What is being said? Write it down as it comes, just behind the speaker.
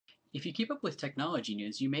If you keep up with technology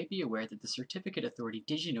news, you may be aware that the certificate authority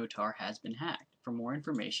DigiNotar has been hacked. For more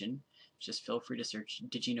information, just feel free to search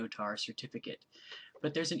DigiNotar certificate.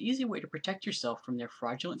 But there's an easy way to protect yourself from their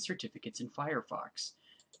fraudulent certificates in FireFox.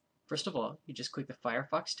 First of all, you just click the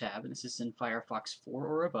FireFox tab, and this is in FireFox 4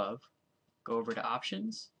 or above. Go over to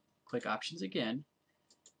Options, click Options again,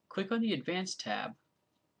 click on the Advanced tab,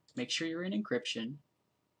 make sure you're in encryption,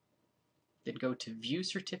 then go to View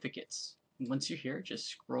Certificates. Once you're here, just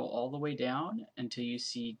scroll all the way down until you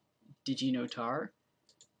see DigiNotar.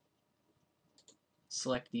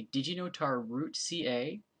 Select the DigiNotar root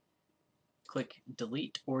CA, click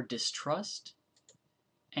Delete or Distrust,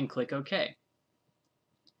 and click OK.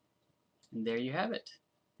 And there you have it.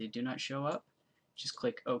 They do not show up. Just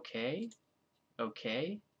click OK,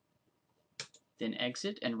 OK, then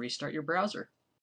exit and restart your browser.